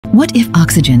What if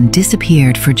oxygen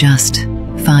disappeared for just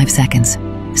 5 seconds?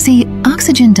 See,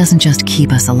 oxygen doesn't just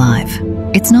keep us alive.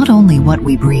 It's not only what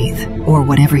we breathe or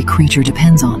what every creature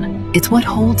depends on. It's what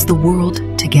holds the world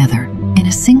together. In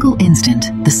a single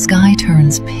instant, the sky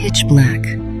turns pitch black.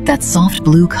 That soft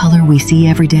blue color we see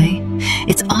every day,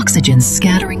 it's oxygen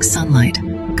scattering sunlight.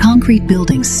 Concrete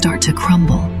buildings start to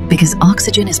crumble because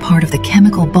oxygen is part of the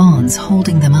chemical bonds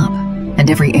holding them up. And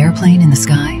every airplane in the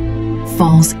sky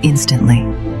falls instantly.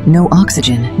 No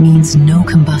oxygen means no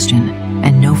combustion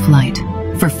and no flight.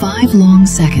 For 5 long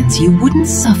seconds, you wouldn't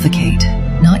suffocate,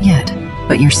 not yet,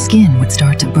 but your skin would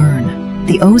start to burn.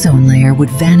 The ozone layer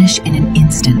would vanish in an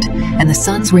instant, and the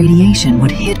sun's radiation would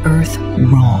hit Earth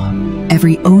raw.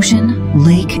 Every ocean,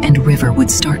 lake, and river would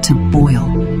start to boil,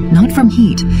 not from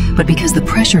heat, but because the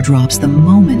pressure drops the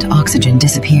moment oxygen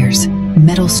disappears.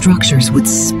 Metal structures would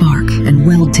spark and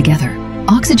weld together.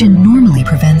 Oxygen normally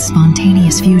prevents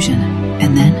spontaneous fusion,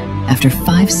 and then, after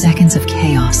 5 seconds of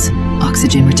chaos,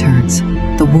 oxygen returns.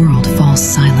 The world falls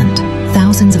silent.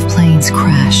 Thousands of planes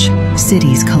crash,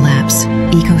 cities collapse,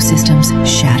 ecosystems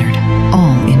shattered,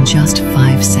 all in just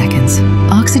 5 seconds.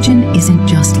 Oxygen isn't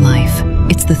just life,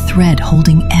 it's the thread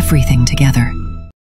holding everything together.